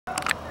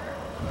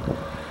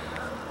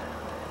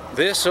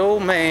This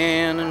old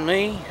man and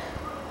me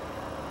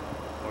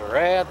were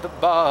at the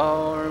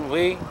bar and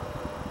we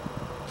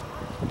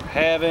were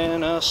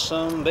having us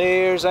some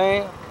beers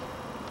and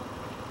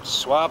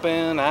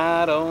swapping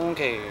I don't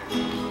care,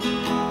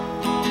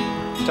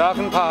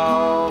 talking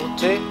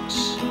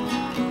politics,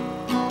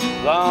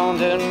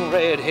 blonde and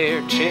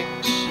red-haired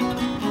chicks,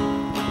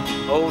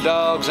 old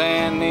dogs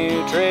and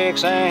new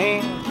tricks,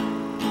 and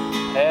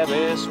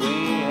habits we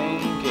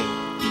ain't get.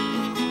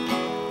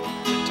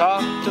 We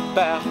talked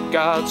about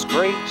God's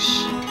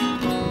grace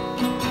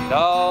and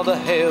all the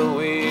hell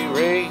we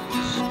raised.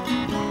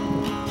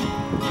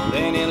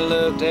 Then he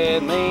looked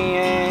at me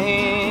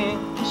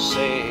and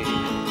said,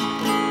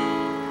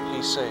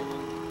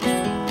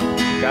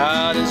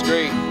 God is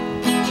great,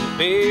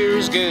 beer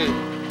is good,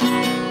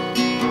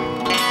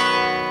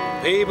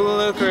 people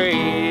are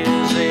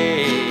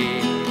crazy.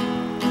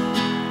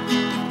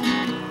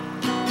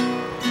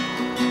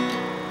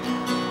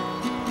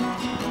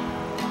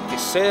 He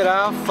said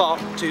I fought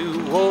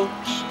 2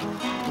 wars,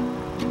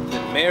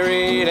 been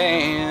married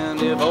and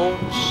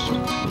divorced.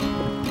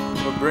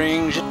 What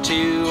brings you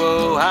to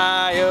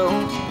Ohio?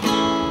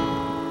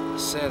 I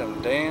said I'm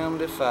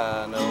damned if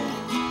I know.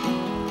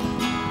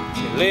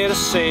 He lit a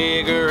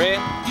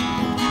cigarette,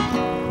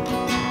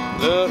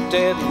 looked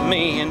at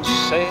me and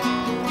said,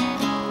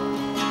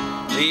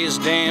 these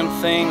damn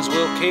things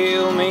will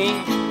kill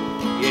me,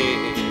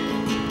 yeah.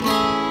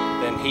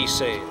 Then he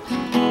said,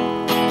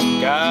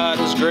 God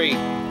is great,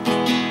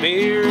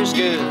 beer is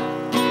good,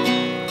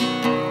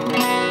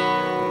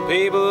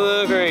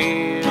 people are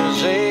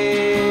crazy.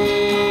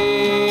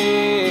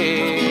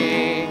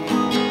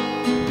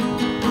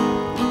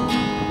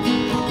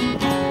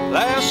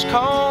 Last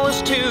call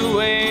is 2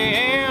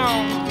 a.m.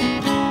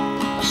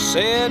 I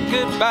said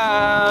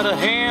goodbye to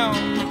him.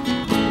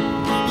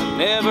 I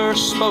never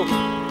spoke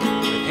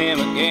with him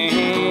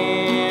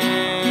again.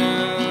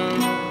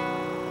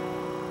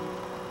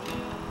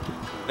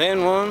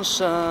 Then one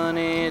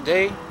sunny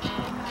day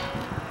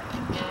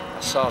I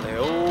saw the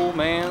old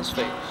man's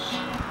face,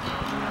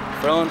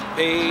 front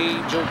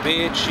page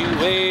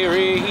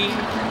obituary.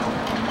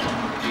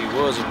 He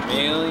was a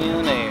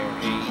millionaire.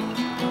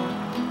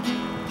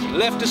 He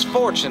left his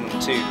fortune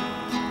to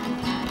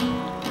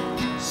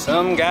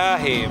some guy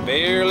he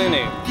barely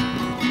knew,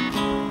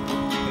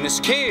 and his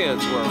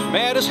kids were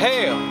mad as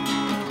hell.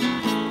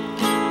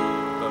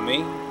 But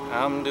me,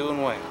 I'm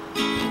doing well.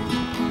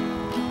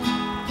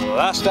 Well,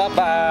 I stopped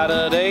by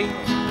today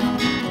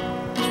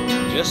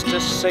just to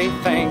say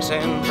thanks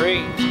and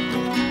pray.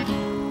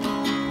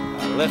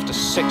 I left a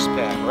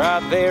 6-pack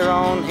right there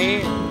on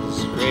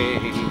his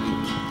grave.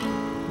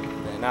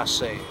 Then I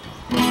said,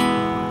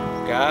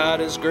 God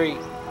is great,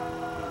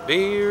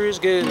 beer is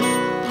good,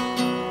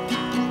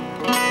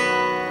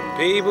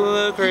 people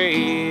are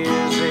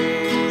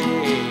crazy.